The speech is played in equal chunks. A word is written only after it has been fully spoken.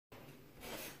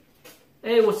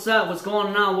Hey, what's up? What's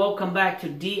going on? Welcome back to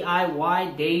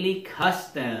DIY Daily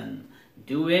Custom.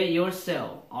 Do it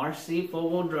yourself. RC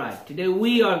 4-wheel drive. Today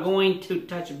we are going to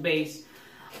touch base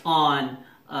on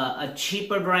a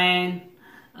cheaper brand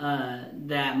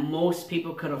that most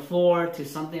people could afford to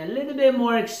something a little bit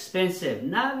more expensive.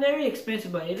 Not very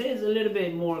expensive, but it is a little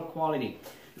bit more quality.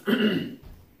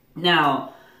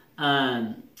 Now,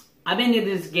 I've been in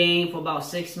this game for about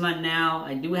 6 months now.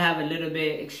 I do have a little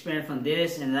bit experience from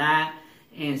this and that,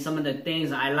 and some of the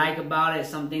things I like about it,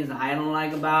 some things that I don't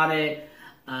like about it.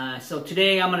 So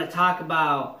today I'm going to talk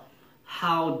about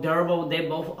how durable they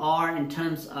both are in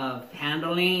terms of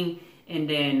handling, and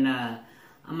then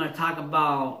I'm going to talk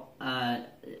about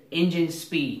engine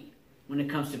speed when it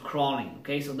comes to crawling.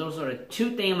 Okay, so those are the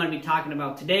two things I'm going to be talking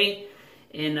about today.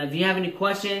 And if you have any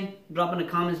question, drop in the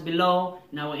comments below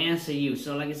and I will answer you.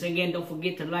 So like I said again, don't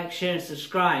forget to like, share, and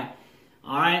subscribe.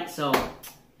 Alright, so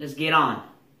let's get on.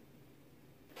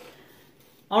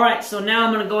 Alright, so now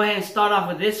I'm going to go ahead and start off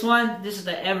with this one. This is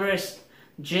the Everest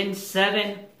Gen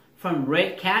 7 from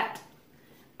Red Cat.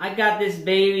 I got this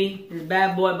baby, this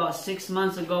bad boy, about 6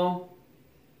 months ago.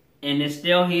 And it's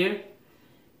still here.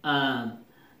 The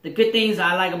good things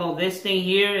I like about this thing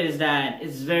here is that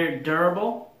it's very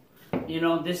durable. You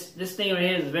know, this thing right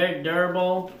here is very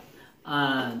durable.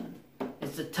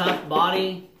 It's a tough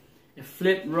body. It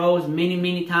flipped rows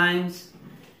many times,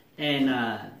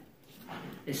 and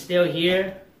it's still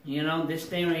here. You know, this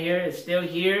thing right here is still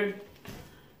here.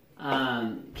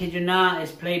 Kid you not,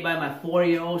 it's played by my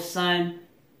 4-year-old son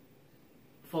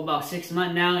for about 6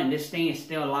 months now, and this thing is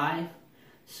still alive.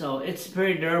 So it's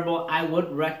pretty durable. I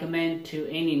would recommend to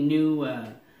any new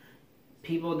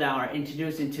people that are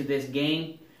introduced into this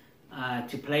game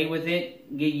to play with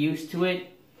it, get used to it.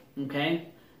 Okay.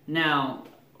 Now,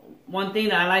 one thing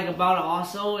that I like about it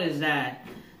also is that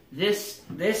this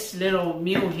little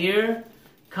mule here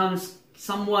comes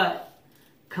somewhat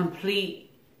complete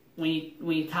when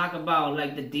you talk about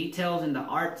like the details and the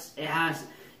arts. It has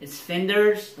its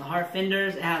fenders, the hard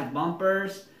fenders. It has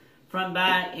bumpers, front,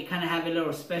 back. It kind of have a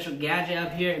little special gadget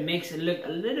up here. It makes it look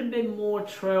a little bit more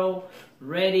trail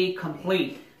ready,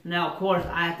 complete. Now, of course,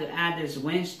 I have to add this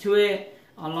winch to it,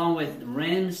 along with the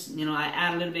rims. You know, I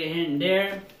add a little bit here and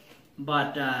there.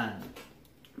 But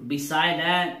beside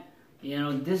that, you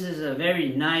know, this is a very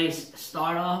nice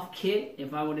start-off kit,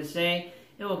 if I were to say.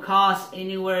 It will cost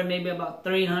anywhere maybe about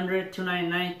 $300,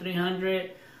 $299,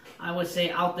 $300. I would say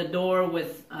out the door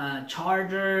with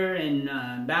charger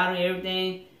and battery,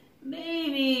 everything.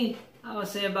 Maybe, I would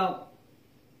say about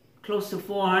close to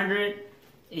 $400.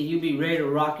 And you'll be ready to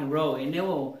rock and roll, and it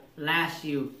will last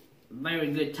you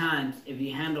very good times if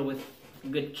you handle with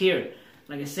good care.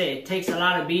 Like I said, it takes a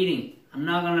lot of beating. I'm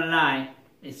not gonna lie,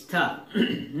 it's tough.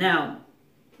 Now,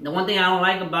 the one thing I don't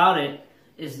like about it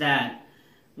is that,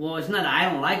 well, it's not that I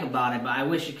don't like about it, but I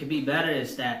wish it could be better,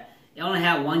 is that it only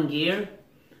have one gear.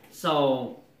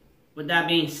 So, with that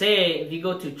being said, if you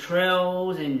go to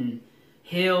trails and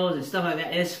hills and stuff like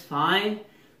that, it's fine.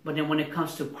 But then when it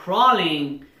comes to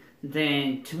crawling,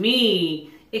 then to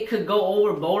me, it could go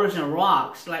over boulders and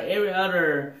rocks like every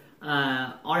other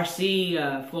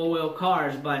RC 4-wheel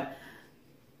cars. But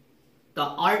the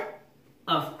art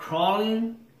of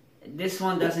crawling, this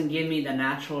one doesn't give me the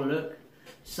natural look.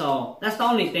 So that's the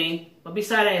only thing. But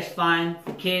besides that, it's fine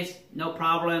for kids, no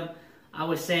problem. I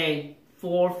would say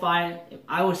 4 or 5.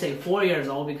 I would say 4 years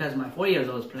old, because my 4 years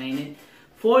old is playing it.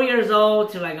 4 years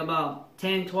old to like about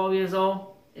 10, 12 years old.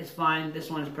 It's fine.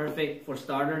 This one is perfect for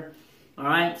starter.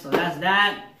 Alright, so that's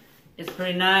that. It's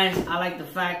pretty nice. I like the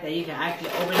fact that you can actually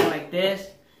open it like this.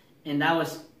 And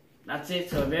that's it.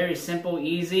 So very simple,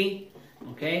 easy.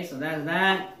 Okay, so that's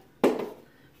that.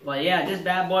 But yeah, this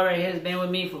bad boy right here has been with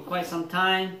me for quite some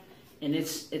time. And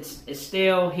it's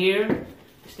still here.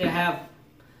 Still have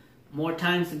more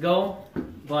times to go.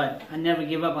 But I never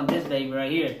give up on this baby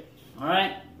right here.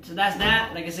 Alright, so that's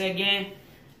that. Like I said again,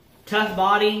 tough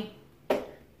body.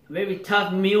 Very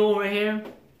tough mule right here.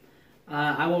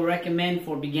 I will recommend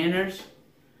for beginners.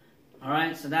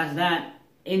 Alright, so that's that.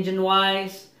 Engine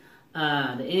wise,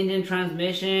 the engine,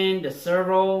 transmission, the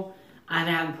servo, I've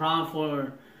been having a problem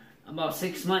for about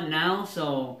 6 months now.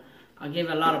 So I'll give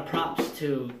a lot of props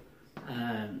to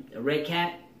Red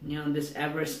Cat. You know, this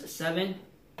Everest 7.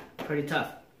 Pretty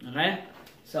tough. Okay,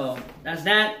 so that's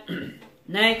that.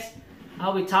 Next,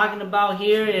 I'll be talking about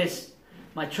here is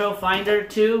my Trail Finder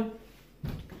 2.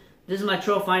 This is my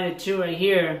Trail Finder 2 right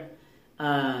here.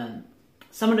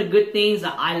 Some of the good things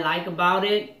that I like about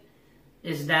it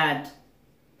is that,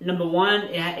 number one,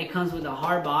 it comes with a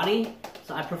hard body.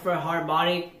 So I prefer hard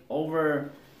body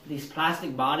over these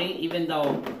plastic body, even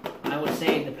though I would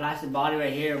say the plastic body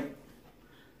right here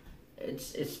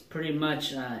it's pretty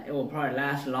much it will probably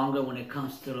last longer when it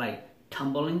comes to like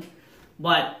tumbling.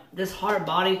 But this hard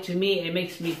body, to me, it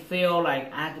makes me feel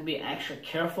like I have to be extra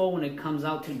careful when it comes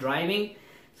out to driving.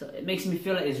 So it makes me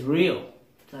feel like it's real.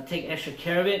 So I take extra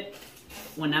care of it.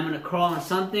 When I'm gonna crawl on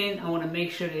something, I want to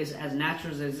make sure it's as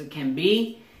natural as it can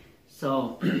be.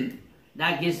 So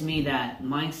that gives me that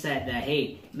mindset that,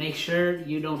 hey, make sure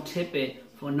you don't tip it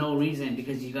for no reason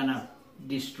because you're gonna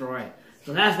destroy it.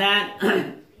 So that's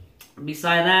that.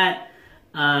 Beside that,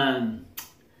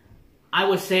 I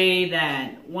would say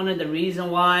that one of the reasons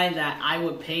why that I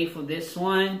would pay for this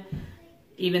one,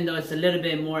 even though it's a little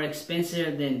bit more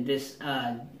expensive than this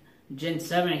Gen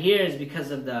 7 here, is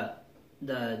because of the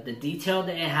detail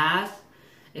that it has.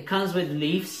 It comes with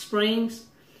leaf springs.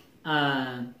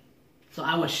 So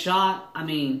I was shocked. I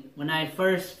mean, when I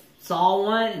first saw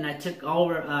one and I took off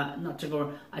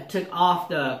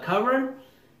the cover,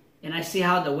 and I see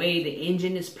how the way the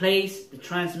engine is placed, the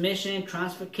transmission,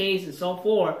 transfer case, and so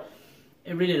forth,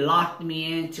 it really locked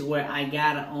me into where I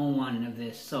gotta own one of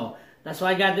this. So that's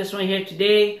why I got this one here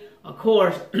today. Of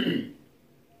course,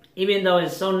 even though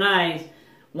it's so nice,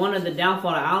 one of the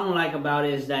downfalls I don't like about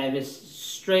it is that if it's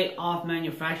straight off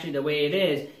manufacturing the way it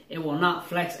is, it will not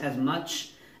flex as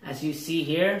much as you see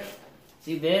here.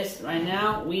 See this right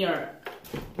now?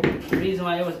 The reason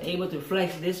why it was able to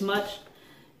flex this much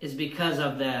is because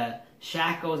of the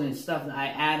shackles and stuff that I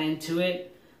add into it.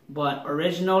 But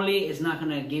originally, it's not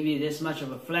going to give you this much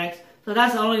of a flex. So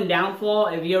that's the only downfall.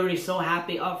 If you're already so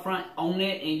happy up front, own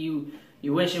it, and you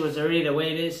wish it was already the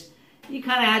way it is, you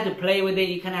kind of had to play with it.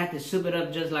 You kind of have to soup it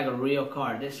up just like a real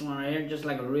car. This one right here, just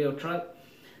like a real truck.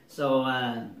 So,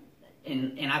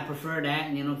 and I prefer that.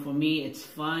 And, you know, for me, it's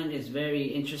fun. It's very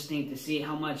interesting to see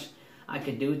how much I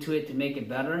could do to it to make it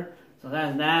better. So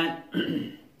that's that.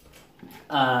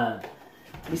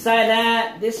 Beside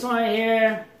that, this one right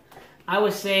here, I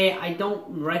would say I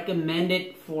don't recommend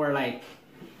it for like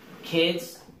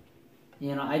kids.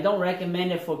 You know, I don't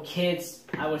recommend it for kids.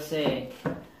 I would say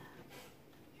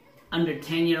under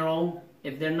 10-year-old,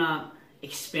 if they're not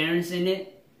experiencing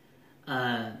it.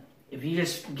 If you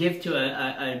just give to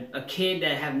a kid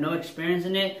that have no experience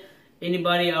in it,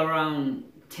 anybody around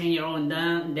 10-year-old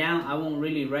and down, I won't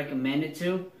really recommend it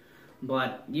to.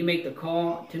 But you make the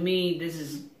call. To me,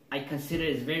 I consider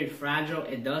it very fragile.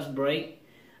 It does break.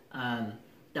 The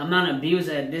amount of abuse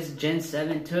that this Gen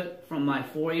 7 took from my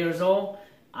 4 years old,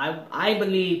 I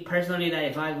believe personally that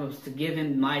if I was to give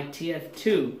him my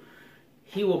TF2,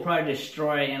 he will probably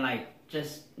destroy it in like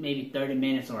just maybe 30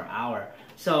 minutes or an hour.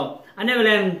 So I never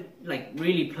let him like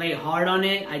really play hard on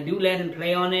it. I do let him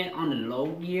play on it on the low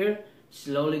gear,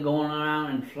 slowly going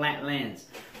around in flat lands,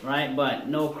 right? But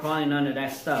no crawling under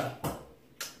that stuff.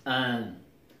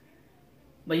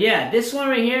 But yeah, this one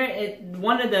right here,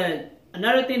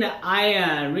 another thing that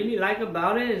I really like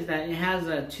about it is that it has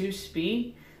a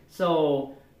 2-speed.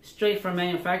 So straight from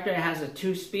manufacturer, it has a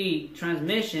 2-speed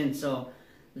transmission. So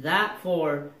that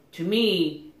to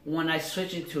me, when I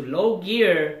switch it to low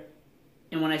gear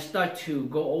and when I start to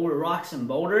go over rocks and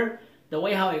boulder, the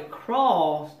way how it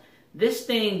crawls, this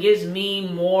thing gives me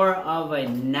more of a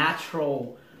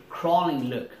natural crawling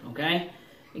look, okay?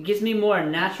 It gives me more a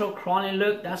natural crawling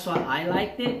look. That's why I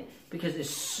liked it, because it's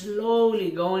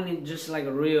slowly going in just like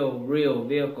a real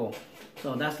vehicle.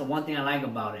 So that's the one thing I like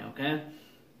about it, okay?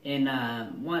 And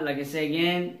like I say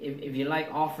again, if you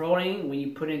like off-roading, when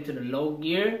you put it into the low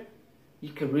gear, you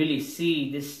could really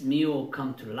see this mule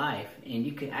come to life, and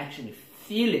you could actually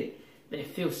feel it. But it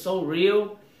feels so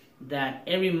real that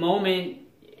every moment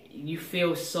you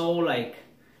feel so like,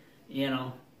 you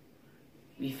know,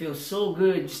 you feel so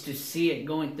good just to see it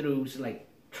going through like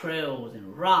trails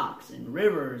and rocks and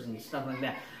rivers and stuff like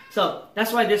that. So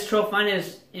that's why this Trail Finder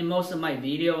is in most of my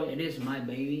video. It is my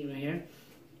baby right here.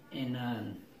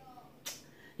 And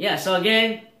yeah, so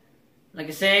again, like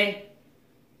I say,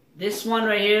 this one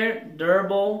right here,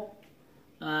 durable.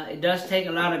 It does take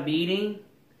a lot of beating,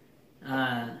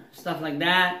 stuff like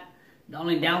that. The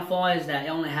only downfall is that it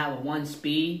only have a 1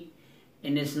 speed,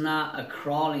 and it's not a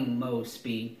crawling mode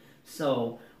speed.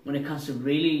 So when it comes to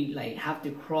really like have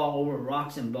to crawl over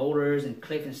rocks and boulders and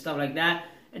cliff and stuff like that,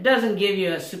 it doesn't give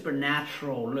you a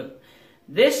supernatural look.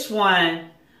 This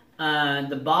one,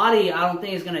 the body, I don't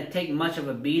think it's gonna take much of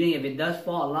a beating. If it does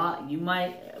fall a lot, you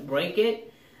might break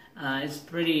it. It's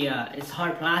pretty, it's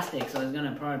hard plastic, so it's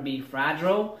gonna probably be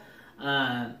fragile.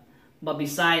 But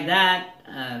beside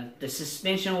that, the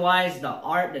suspension wise,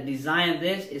 the design of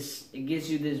this it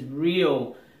gives you this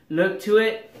real look to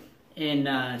it.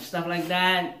 And stuff like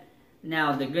that.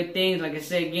 Now the good thing, like I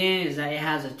said again, is that it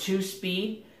has a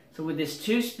 2-speed. So with this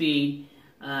 2-speed,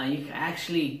 you can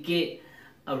actually get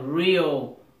a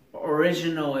real,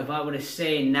 original, if I were to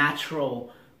say,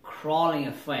 natural crawling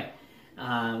effect.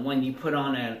 When you put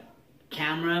on a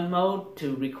camera mode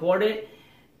to record it,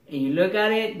 and you look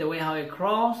at it, the way how it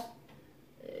crawls,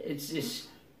 it's just,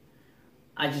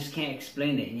 I just can't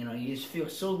explain it. You know, you just feel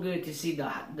so good to see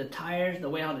the tires, the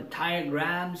way how the tire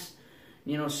grabs,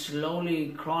 you know, slowly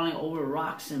crawling over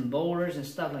rocks and boulders and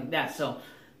stuff like that. So,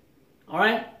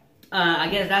 alright, I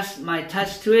guess that's my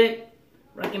touch to it.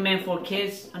 Recommend for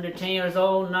kids under 10 years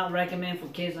old, not recommend for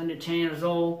kids under 10 years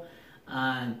old.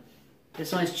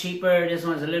 This one's cheaper, this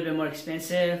one's a little bit more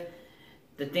expensive.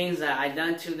 The things that I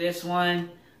done to this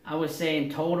one, I would say in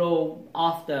total,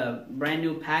 off the brand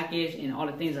new package and all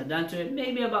the things I've done to it,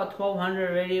 maybe about $1,200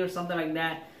 already or something like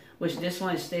that. Which this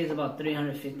one stays about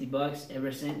 $350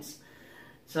 ever since.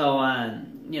 So,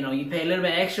 you know, you pay a little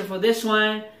bit extra for this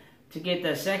one to get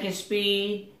the second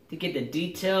speed, to get the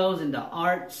details and the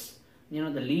arts, you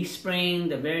know, the leaf spring,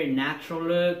 the very natural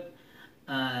look,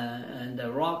 and the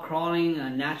rock crawling,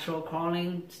 natural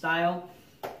crawling style.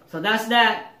 So that's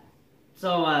that.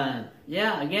 So,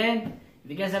 yeah, again, if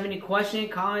you guys have any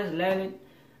questions, comments,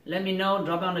 let me know.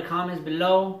 Drop down the comments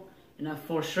below, and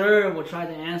for sure we'll try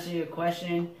to answer your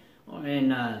question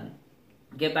and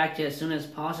get back to you as soon as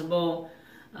possible.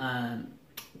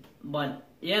 But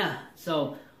yeah,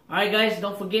 so alright guys,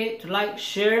 don't forget to like,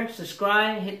 share,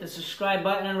 subscribe, hit the subscribe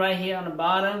button right here on the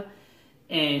bottom,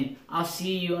 and I'll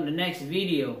see you on the next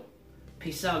video.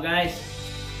 Peace out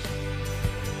guys.